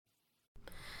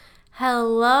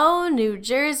Hello, New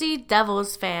Jersey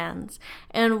Devils fans,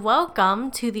 and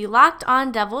welcome to the Locked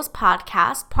On Devils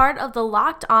podcast, part of the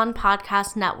Locked On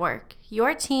Podcast Network,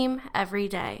 your team every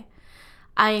day.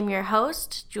 I am your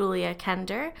host, Julia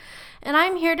Kender, and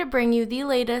I'm here to bring you the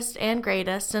latest and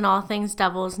greatest in all things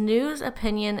Devils news,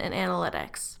 opinion, and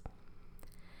analytics.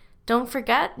 Don't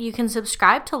forget, you can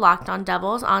subscribe to Locked On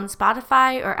Devils on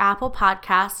Spotify or Apple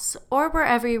Podcasts or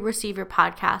wherever you receive your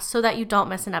podcasts so that you don't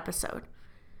miss an episode.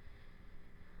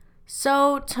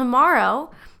 So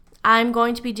tomorrow, I'm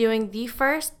going to be doing the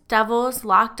first Devils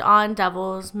Locked On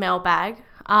Devils mailbag.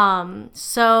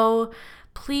 So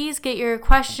please get your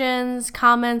questions,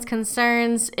 comments,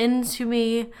 concerns into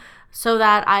me so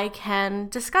that I can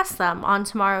discuss them on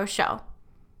tomorrow's show.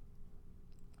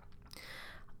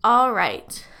 All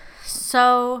right.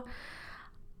 So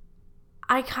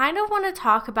I kind of want to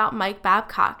talk about Mike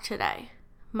Babcock today.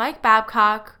 Mike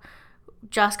Babcock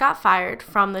just got fired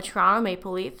from the Toronto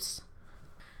Maple Leafs,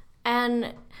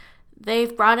 and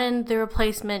they've brought in the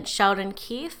replacement Sheldon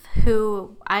Keefe,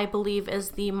 who I believe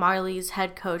is the Marlies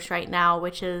head coach right now,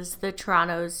 which is the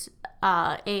Toronto's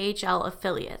AHL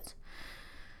affiliate.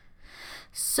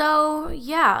 So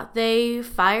yeah, they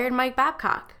fired Mike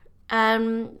Babcock.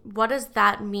 And what does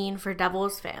that mean for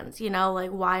Devils fans?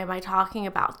 Why am I talking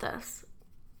about this?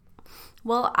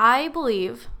 Well, I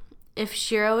believe if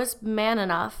Shiro is man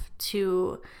enough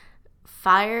to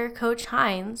fire Coach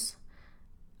Hines,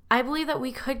 I believe that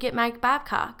we could get Mike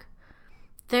Babcock.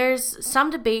 There's some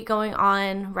debate going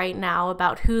on right now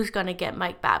about who's going to get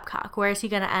Mike Babcock. Where is he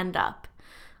going to end up?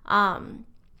 And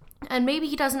maybe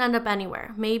he doesn't end up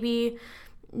anywhere. Maybe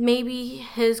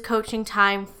his coaching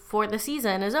time for the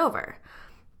season is over.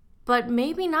 But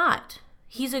maybe not.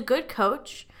 He's a good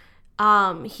coach.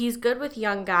 He's good with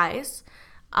young guys.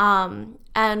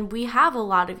 And we have a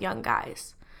lot of young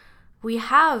guys. We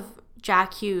have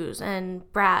Jack Hughes and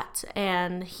Bratt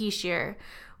and Hischier.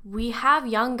 We have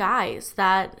young guys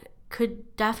that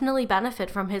could definitely benefit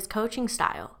from his coaching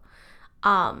style.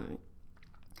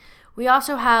 We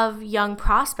also have young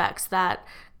prospects that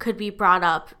could be brought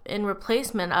up in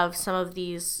replacement of some of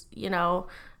these,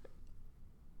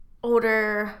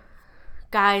 older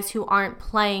guys who aren't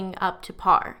playing up to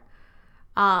par.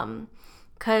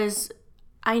 Because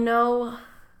I know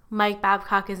Mike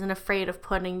Babcock isn't afraid of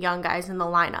putting young guys in the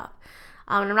lineup.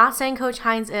 And I'm not saying Coach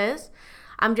Hines is.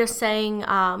 I'm just saying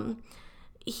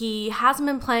he hasn't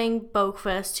been playing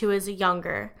Boqvist, who is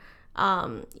younger.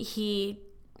 He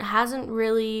hasn't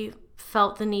really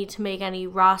felt the need to make any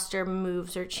roster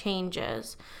moves or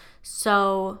changes.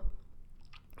 So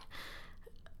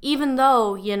even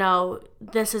though,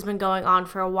 this has been going on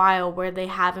for a while where they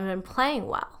haven't been playing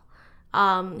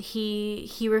well,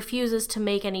 he refuses to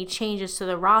make any changes to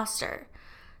the roster.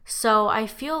 So I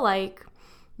feel like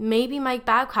maybe Mike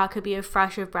Babcock could be a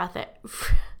breath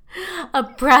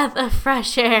of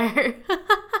fresh air.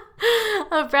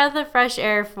 A breath of fresh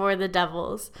air for the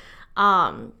Devils.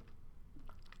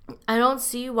 I don't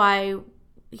see why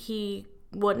he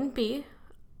wouldn't be.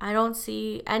 I don't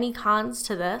see any cons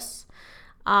to this.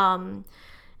 I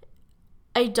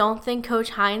don't think Coach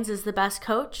Hines is the best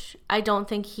coach. I don't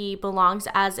think he belongs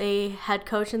as a head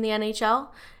coach in the NHL,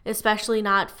 especially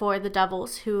not for the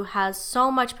Devils, who has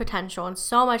so much potential and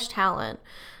so much talent,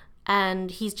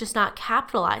 and he's just not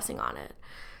capitalizing on it.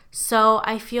 So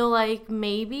I feel like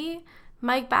maybe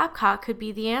Mike Babcock could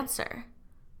be the answer.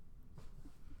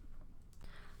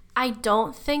 I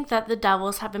don't think that the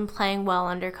Devils have been playing well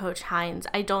under Coach Hines.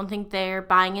 I don't think they're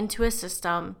buying into a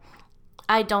system.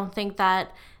 I don't think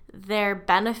that they're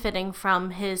benefiting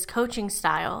from his coaching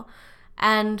style.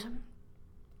 And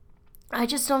I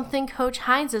just don't think Coach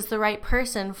Hines is the right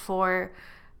person for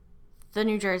the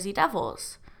New Jersey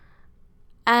Devils.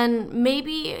 And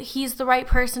maybe he's the right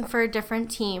person for a different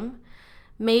team.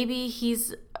 Maybe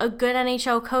he's a good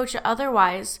NHL coach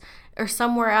otherwise or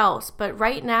somewhere else. But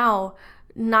right now,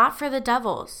 not for the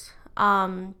Devils.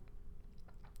 I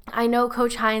know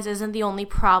Coach Hines isn't the only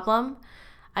problem.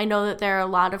 I know that there are a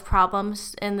lot of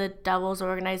problems in the Devils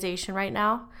organization right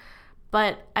now.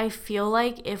 But I feel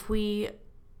like if we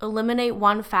eliminate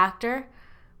one factor,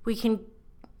 we can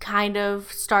kind of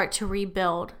start to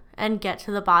rebuild and get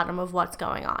to the bottom of what's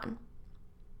going on.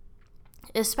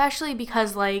 Especially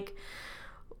because,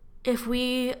 if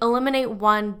we eliminate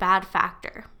one bad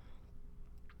factor,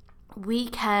 we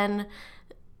can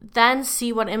then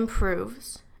see what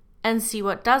improves and see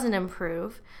what doesn't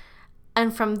improve.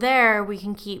 And from there, we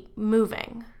can keep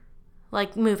moving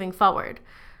forward.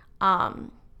 I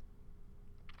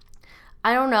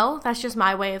don't know. That's just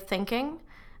my way of thinking.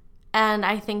 And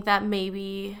I think that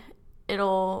maybe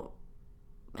it'll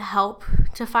help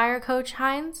to fire Coach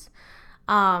Hines,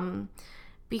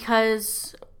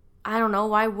 because I don't know,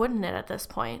 why wouldn't it at this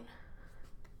point?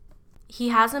 He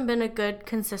hasn't been a good,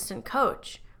 consistent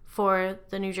coach for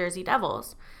the New Jersey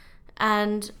Devils.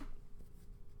 And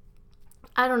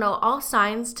I don't know, all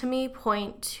signs to me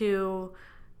point to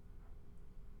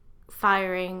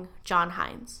firing John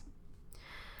Hines.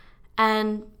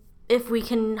 And if we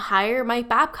can hire Mike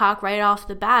Babcock right off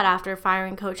the bat after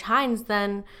firing Coach Hines,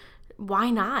 then why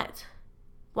not?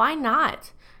 Why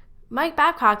not? Mike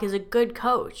Babcock is a good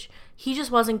coach. He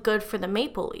just wasn't good for the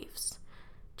Maple Leafs.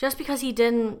 Just because he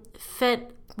didn't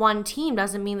fit one team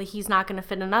doesn't mean that he's not going to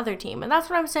fit another team. And that's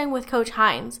what I'm saying with Coach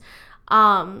Hines.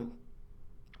 I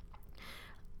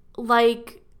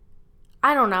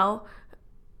don't know.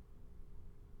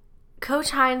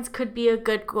 Coach Hines could be a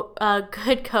good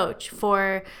coach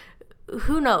for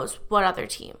who knows what other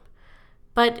team.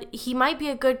 But he might be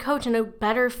a good coach and a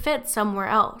better fit somewhere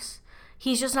else.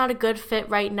 He's just not a good fit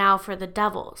right now for the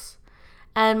Devils.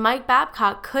 And Mike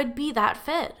Babcock could be that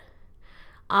fit.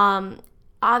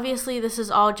 Obviously, this is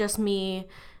all just me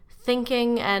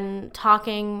thinking and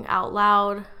talking out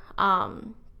loud. I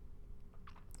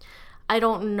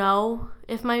don't know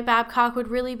if Mike Babcock would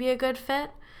really be a good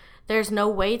fit. There's no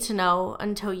way to know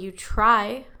until you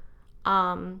try.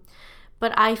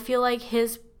 But I feel like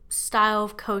his style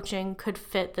of coaching could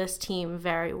fit this team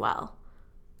very well.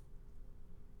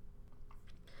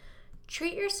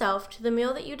 Treat yourself to the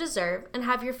meal that you deserve and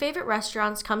have your favorite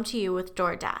restaurants come to you with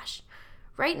DoorDash.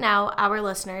 Right now, our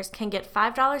listeners can get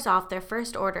 $5 off their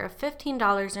first order of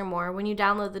 $15 or more when you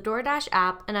download the DoorDash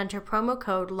app and enter promo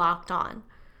code LOCKEDON.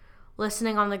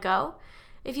 Listening on the go?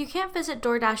 If you can't visit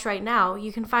DoorDash right now,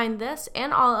 you can find this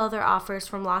and all other offers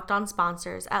from Locked On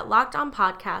sponsors at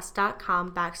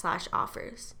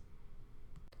lockedonpodcast.com/offers.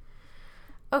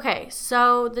 Okay,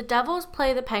 so the Devils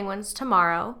play the Penguins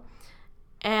tomorrow,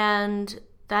 and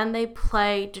then they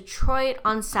play Detroit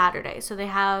on Saturday. So they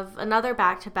have another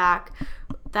back-to-back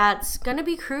that's going to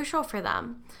be crucial for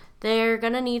them. They're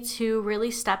going to need to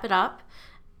really step it up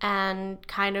and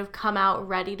kind of come out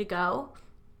ready to go.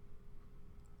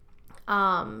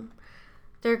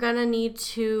 They're going to need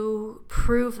to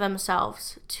prove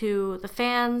themselves to the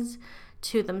fans,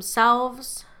 to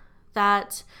themselves,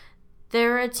 that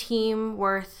they're a team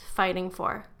worth fighting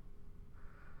for.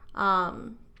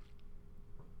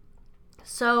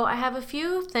 So I have a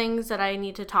few things that I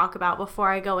need to talk about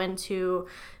before I go into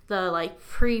the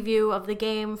preview of the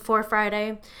game for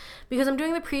Friday, because I'm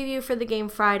doing the preview for the game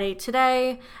Friday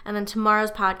today, and then tomorrow's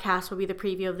podcast will be the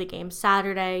preview of the game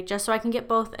Saturday, just so I can get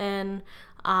both in.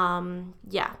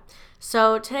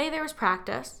 So today there was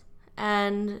practice,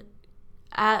 and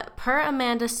per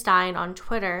Amanda Stein on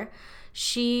Twitter,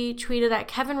 she tweeted that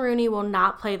Kevin Rooney will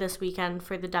not play this weekend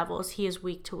for the Devils. He is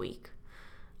week to week.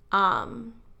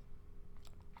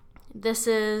 This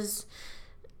is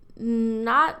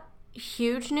not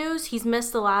huge news. He's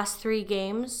missed the last 3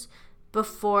 games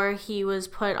before he was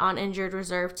put on injured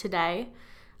reserve today.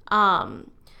 So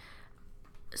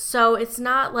it's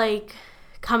not like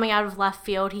coming out of left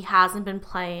field. He hasn't been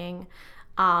playing,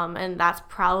 and that's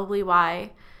probably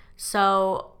why.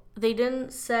 So they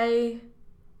didn't say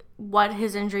what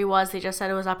his injury was. They just said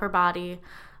it was upper body.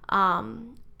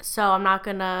 So I'm not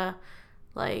going to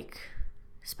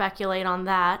speculate on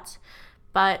that.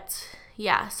 But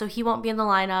yeah, so he won't be in the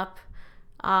lineup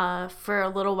for a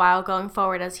little while going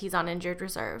forward as he's on injured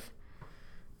reserve.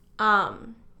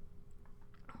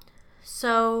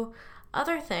 So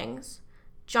other things,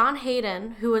 John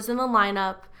Hayden, who was in the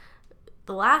lineup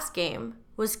the last game,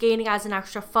 was skating as an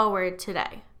extra forward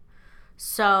today.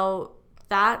 So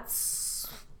that's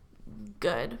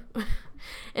good,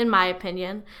 in my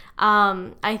opinion.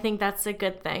 I think that's a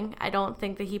good thing. I don't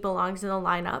think that he belongs in the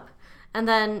lineup. And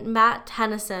then Matt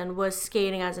Tennyson was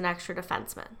skating as an extra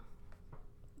defenseman.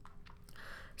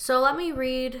 So let me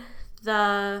read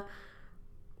the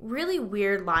really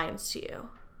weird lines to you,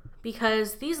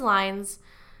 because these lines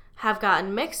have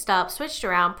gotten mixed up, switched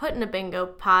around, put in a bingo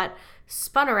pot,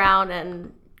 spun around,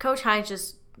 and Coach Hines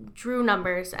just drew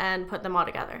numbers and put them all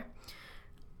together.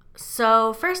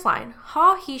 So first line,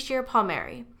 Hall, Hischier,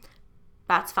 Palmieri.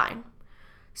 That's fine.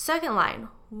 Second line,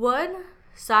 Wood,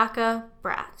 Saka,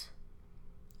 Bratt.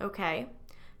 Okay.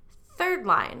 Third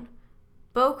line,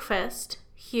 Boqvist,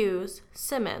 Hughes,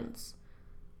 Simmons.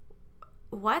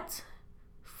 What?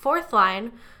 Fourth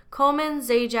line, Coleman,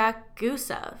 Zajac,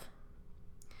 Gusev.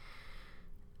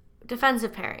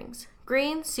 Defensive pairings,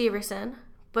 Green, Severson,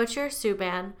 Butcher,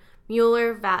 Subban,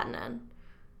 Mueller, Vatanen.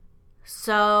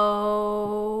 So,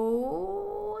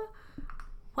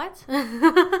 what?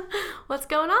 What's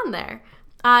going on there?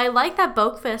 I like that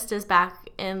Boqvist is back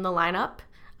in the lineup.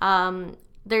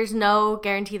 There's no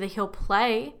guarantee that he'll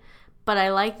play, but I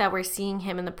like that we're seeing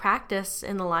him in the practice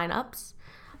in the lineups.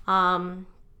 I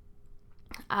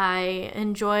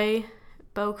enjoy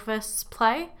Boqvist's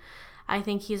play. I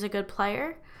think he's a good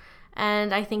player,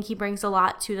 and I think he brings a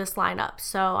lot to this lineup.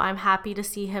 So I'm happy to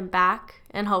see him back,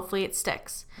 and hopefully it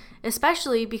sticks.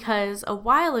 Especially because a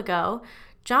while ago,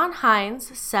 John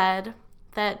Hynes said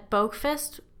that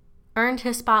Boqvist earned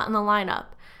his spot in the lineup,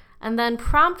 and then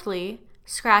promptly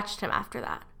scratched him after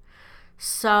that.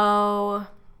 So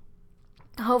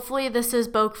hopefully this is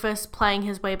Boqvist playing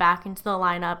his way back into the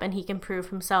lineup and he can prove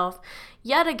himself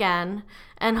yet again,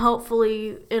 and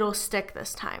hopefully it'll stick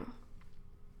this time.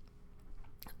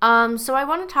 So I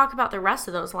want to talk about the rest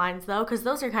of those lines though, because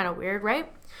those are kind of weird,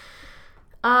 right?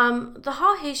 The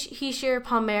Hall, Hischier,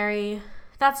 Palmieri,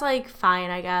 that's like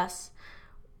fine, I guess.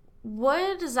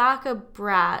 Wood, Zacha,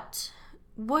 Bratt.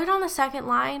 Wood on the second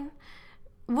line.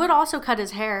 Wood also cut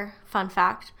his hair, fun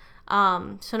fact.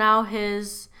 So now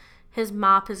his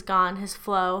mop is gone, his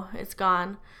flow is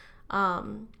gone.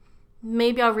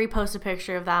 Maybe I'll repost a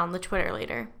picture of that on the Twitter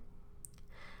later.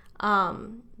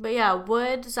 But yeah,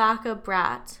 Wood, Zacha,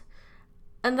 Bratt.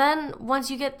 And then once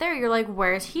you get there, you're like,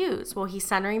 where's Hughes? Well, he's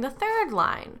centering the third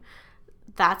line.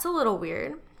 That's a little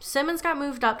weird. Simmons got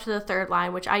moved up to the third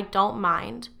line, which I don't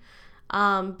mind.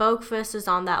 Boqvist is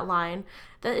on that line.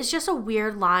 That is just a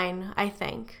weird line, I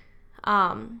think.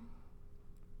 I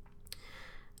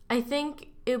think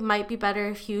it might be better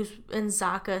if Hughes and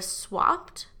Zacha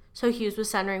swapped. So Hughes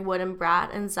was centering Wood and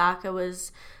Bratt, and Zacha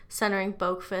was centering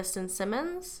Boqvist and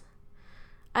Simmons.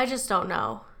 I just don't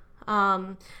know.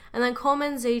 And then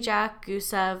Coleman, Zajac,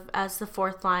 Gusev as the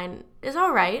fourth line is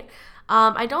all right.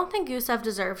 I don't think Gusev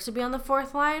deserves to be on the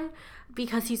fourth line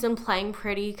because he's been playing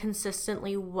pretty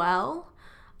consistently well.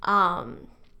 I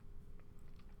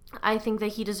think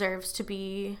that he deserves to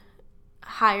be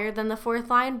higher than the fourth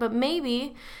line, but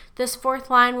maybe this fourth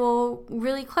line will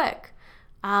really click.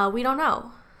 We don't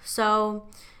know. So,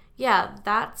 yeah,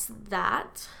 that's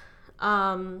that.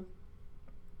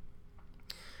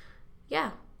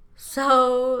 Yeah.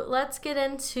 So let's get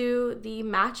into the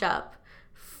matchup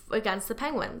against the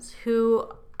Penguins,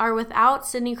 who are without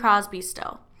Sidney Crosby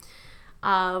still,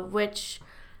 which,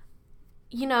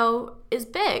 you know, is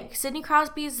big. Sidney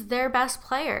Crosby's their best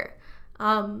player.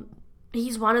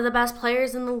 He's one of the best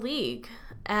players in the league,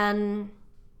 and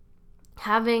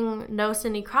having no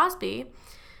Sidney Crosby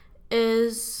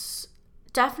is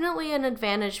definitely an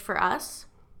advantage for us.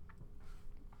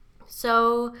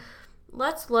 So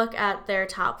let's look at their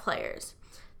top players.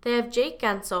 They have Jake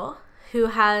Guentzel, who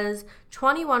has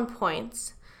 21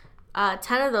 points.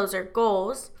 10 of those are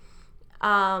goals.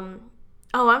 I'm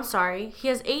sorry. He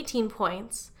has 18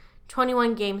 points,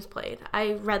 21 games played.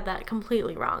 I read that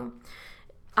completely wrong.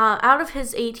 Out of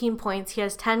his 18 points, he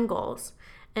has 10 goals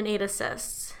and 8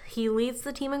 assists. He leads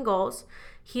the team in goals.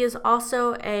 He is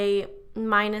also a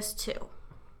 -2.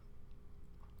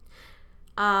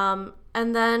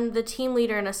 And then the team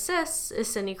leader in assists is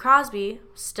Sidney Crosby,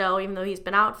 still, even though he's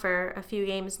been out for a few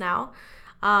games now,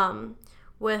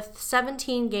 with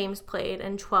 17 games played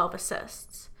and 12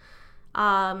 assists.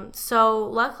 So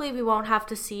luckily we won't have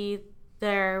to see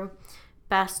their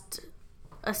best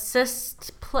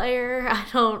assist player. I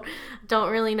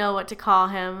don't really know what to call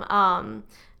him.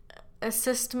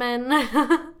 Assistman.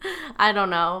 I don't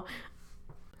know.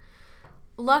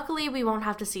 Luckily we won't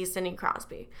have to see Sidney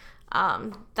Crosby.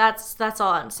 That's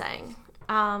all I'm saying.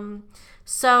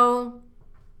 So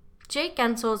Jake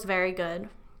Guentzel is very good.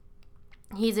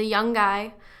 He's a young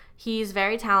guy. He's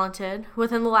very talented.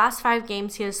 Within the last 5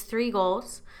 games, he has 3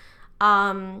 goals.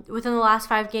 Within the last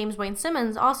 5 games, Wayne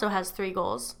Simmons also has 3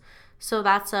 goals. So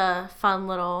that's a fun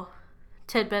little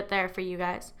tidbit there for you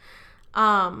guys.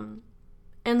 In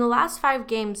the last 5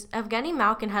 games, Evgeny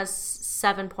Malkin has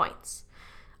 7 points,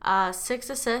 6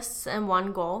 assists, and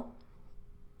 1 goal.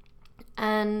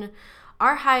 And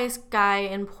our highest guy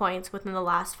in points within the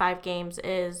last 5 games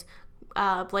is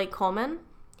Blake Coleman.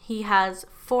 He has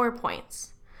 4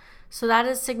 points. So that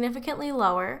is significantly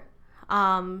lower.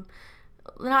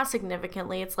 Not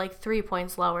significantly, it's like 3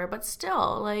 points lower, but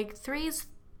still, like 3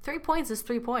 points is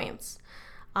 3 points.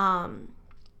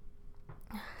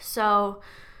 So,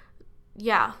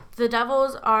 yeah, the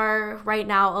Devils are right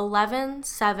now 11,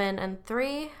 7, and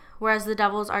 3, whereas the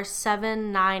Devils are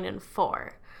 7, 9, and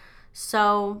 4.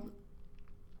 So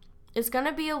it's going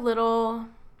to be a little,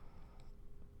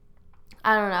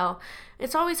 I don't know.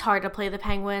 It's always hard to play the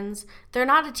Penguins. They're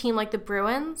not a team like the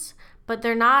Bruins, but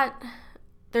they're not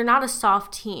a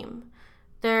soft team.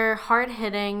 They're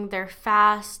hard-hitting, they're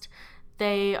fast,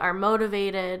 They are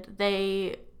motivated.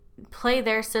 They play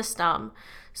their system.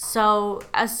 So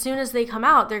as soon as they come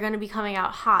out, they're going to be coming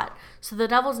out hot. So the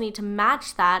Devils need to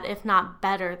match that, if not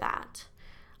better that.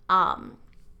 I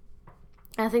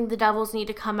think the Devils need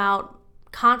to come out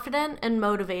confident and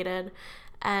motivated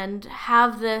and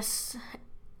have this,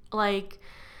 like,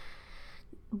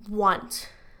 want.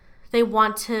 They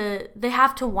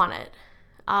have to want it.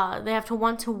 They have to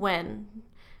want to win,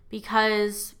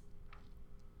 because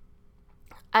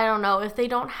I don't know, if they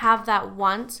don't have that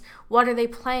want, what are they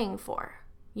playing for,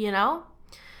 you know?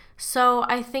 So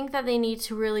I think that they need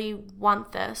to really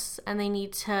want this, and they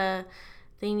need to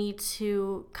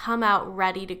come out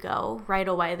ready to go right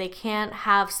away. They can't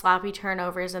have sloppy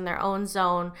turnovers in their own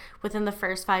zone within the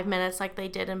first 5 minutes like they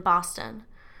did in Boston.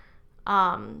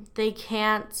 They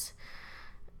can't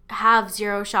have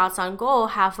 0 shots on goal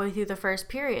halfway through the first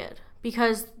period,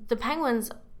 because the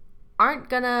Penguins aren't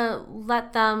going to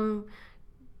let them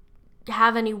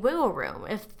have any wiggle room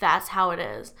if that's how it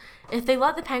is. If they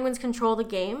let the Penguins control the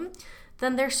game,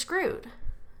 then they're screwed.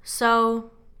 So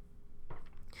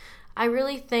I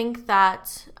really think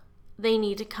that they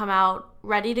need to come out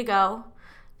ready to go.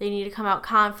 They need to come out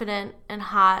confident and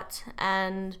hot,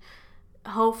 and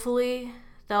hopefully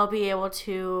they'll be able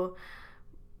to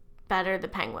better the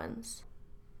Penguins.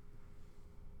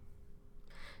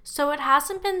 So it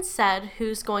hasn't been said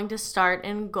who's going to start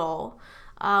in goal,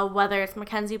 whether it's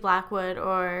Mackenzie Blackwood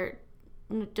or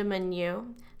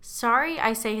Dominu. Sorry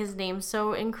I say his name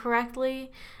so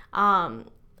incorrectly. I'm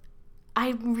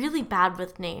really bad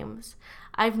with names.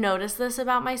 I've noticed this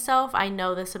about myself. I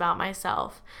know this about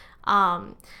myself.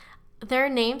 There are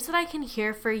names that I can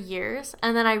hear for years,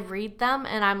 and then I read them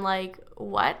and I'm like,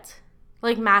 what?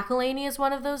 Like McElhaney is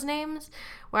one of those names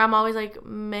where I'm always like,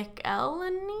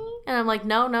 McElhaney? And I'm like,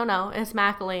 no, it's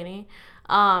McElhaney.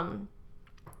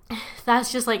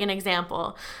 That's just like an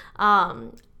example.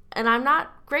 And I'm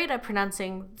not great at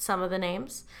pronouncing some of the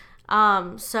names.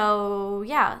 So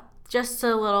yeah, just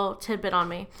a little tidbit on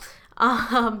me.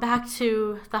 Back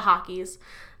to the hockeys.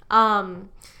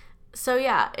 So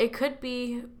yeah, it could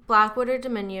be Blackwood or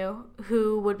Dominu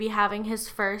who would be having his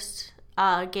first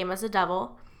game as a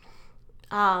Devil.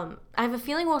 I have a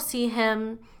feeling we'll see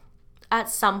him at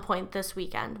some point this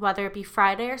weekend, whether it be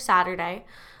Friday or Saturday.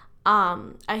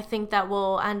 I think that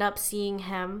we'll end up seeing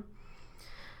him.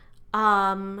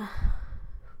 I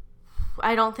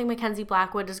don't think Mackenzie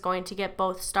Blackwood is going to get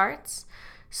both starts,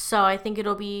 so I think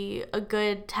it'll be a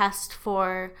good test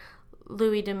for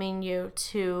Louis Domingue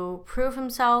to prove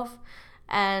himself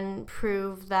and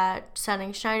prove that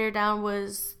sending Schneider down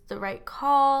was the right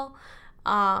call,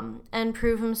 and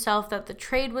prove himself that the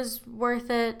trade was worth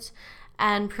it,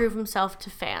 and prove himself to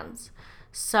fans.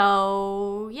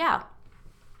 So yeah,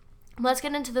 let's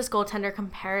get into this goaltender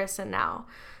comparison now.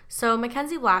 So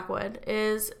Mackenzie Blackwood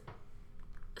is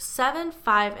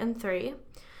 7-5-3.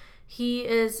 He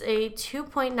is a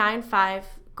 2.95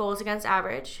 goals against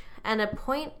average and a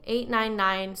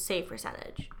 .899 save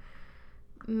percentage.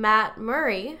 Matt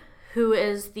Murray, who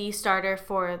is the starter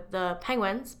for the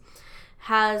Penguins,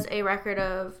 has a record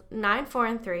of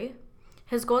 9-4-3.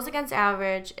 His goals against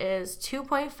average is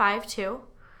 2.52,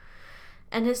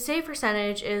 and his save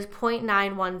percentage is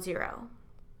 .910.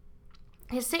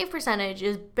 His save percentage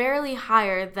is barely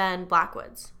higher than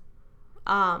Blackwood's.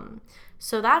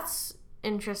 So that's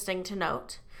interesting to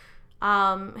note.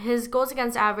 His goals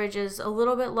against average is a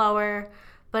little bit lower,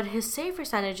 but his save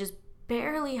percentage is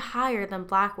barely higher than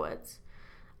Blackwood's.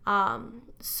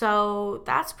 So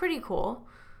that's pretty cool.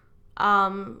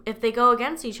 If they go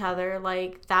against each other,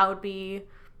 like that would be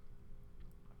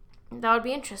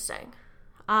interesting.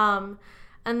 And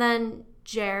then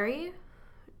Jerry,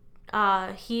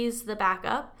 he's the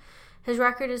backup. His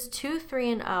record is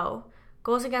 2-3-0.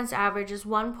 Goals against average is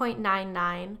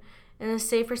 1.99, and his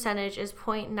save percentage is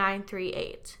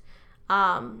 .938.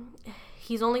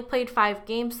 He's only played 5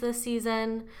 games this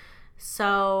season,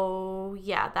 so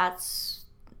yeah, that's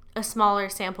a smaller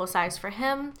sample size for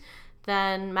him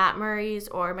than Matt Murray's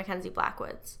or Mackenzie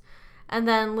Blackwood's. And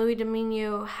then Louis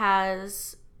Domingue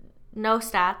has no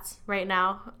stats right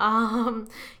now.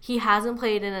 He hasn't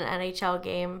played in an NHL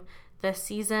game this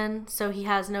season, so he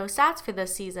has no stats for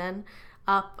this season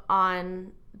up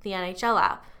on the NHL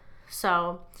app.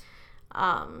 So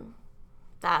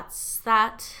that's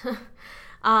that.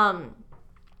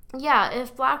 Yeah,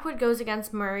 if Blackwood goes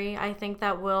against Murray, I think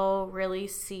that we'll really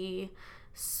see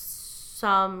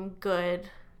some good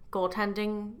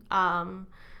goaltending,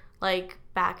 like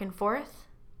back and forth.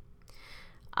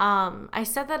 I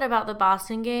said that about the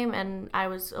Boston game, and I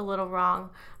was a little wrong,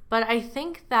 but I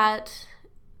think that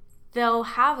they'll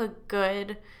have a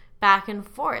good back and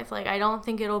forth. Like, I don't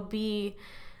think it'll be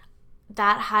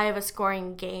that high of a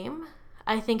scoring game.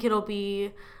 I think it'll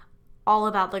be all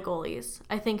about the goalies.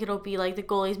 I think it'll be like the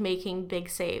goalies making big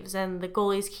saves and the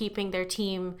goalies keeping their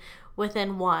team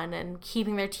within one and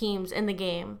keeping their teams in the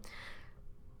game.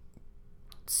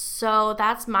 So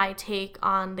that's my take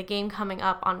on the game coming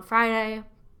up on Friday.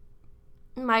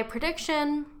 My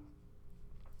prediction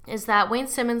is that Wayne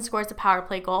Simmonds scores a power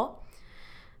play goal,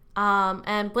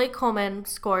 and Blake Coleman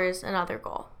scores another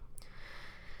goal.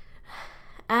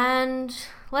 And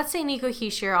let's say Nico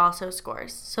Hischier also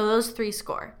scores. So those three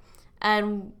score.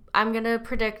 And I'm going to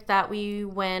predict that we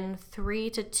win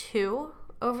 3-2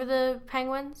 over the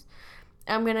Penguins.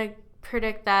 I'm going to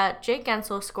predict that Jake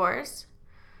Guentzel scores.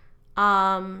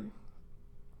 And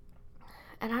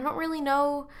I don't really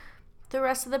know the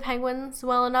rest of the Penguins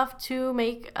well enough to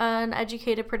make an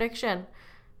educated prediction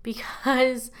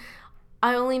because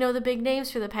I only know the big names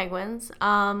for the Penguins.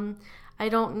 I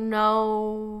don't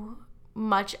know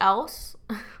much else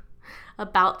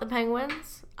about the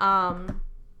Penguins.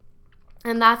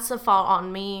 And that's a fault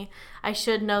on me. I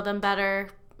should know them better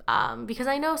because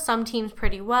I know some teams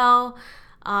pretty well.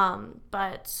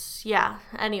 But yeah,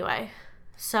 anyway.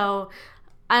 So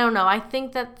I don't know. I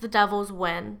think that the Devils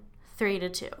win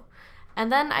 3-2.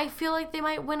 And then I feel like they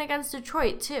might win against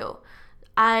Detroit too.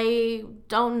 I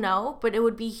don't know, but it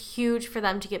would be huge for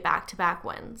them to get back-to-back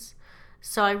wins.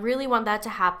 So I really want that to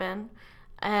happen.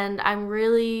 And I'm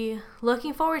really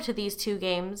looking forward to these two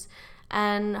games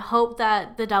and hope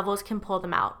that the Devils can pull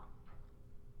them out.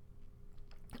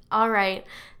 All right,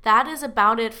 that is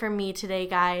about it for me today,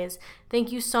 guys.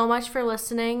 Thank you so much for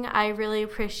listening. I really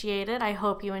appreciate it. I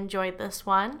hope you enjoyed this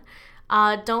one.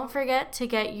 Don't forget to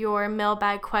get your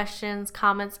mailbag questions,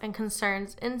 comments, and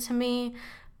concerns into me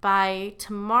by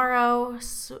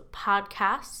tomorrow's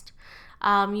podcast.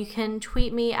 You can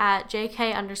tweet me at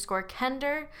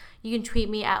JK_Kender. You can tweet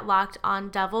me at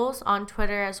LockedOnDevils on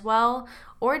Twitter as well,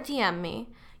 or DM me.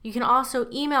 You can also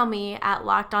email me at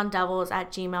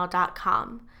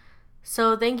lockedondevils@gmail.com.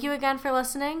 So thank you again for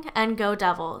listening, and go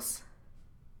Devils!